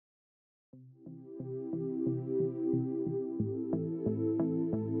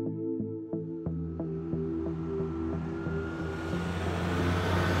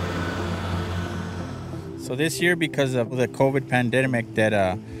So this year, because of the COVID pandemic that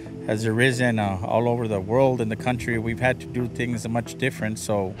has arisen all over the world and the country, we've had to do things much different.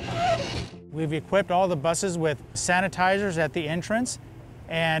 So we've equipped all the buses with sanitizers at the entrance,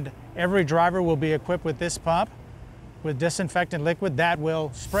 and every driver will be equipped with this pump with disinfectant liquid that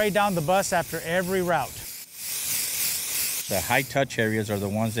will spray down the bus after every route. The high-touch areas are the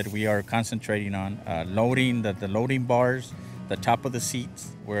ones that we are concentrating on. Loading, the loading bars, the top of the seats.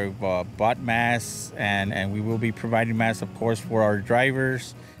 We've bought masks, and we will be providing masks, of course, for our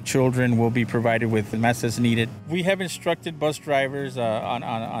drivers. Children will be provided with masks as needed. We have instructed bus drivers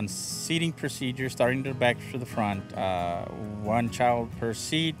on seating procedures, starting to the back to the front. One child per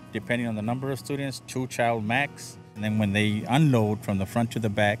seat, depending on the number of students, 2 child max. And then when they unload from the front to the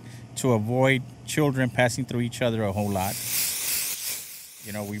back, to avoid children passing through each other a whole lot.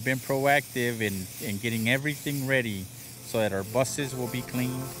 You know, we've been proactive in getting everything ready so that our buses will be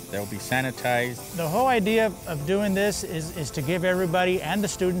clean, they'll be sanitized. The whole idea of doing this is to give everybody and the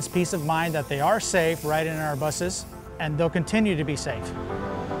students peace of mind that they are safe right in our buses, and they'll continue to be safe.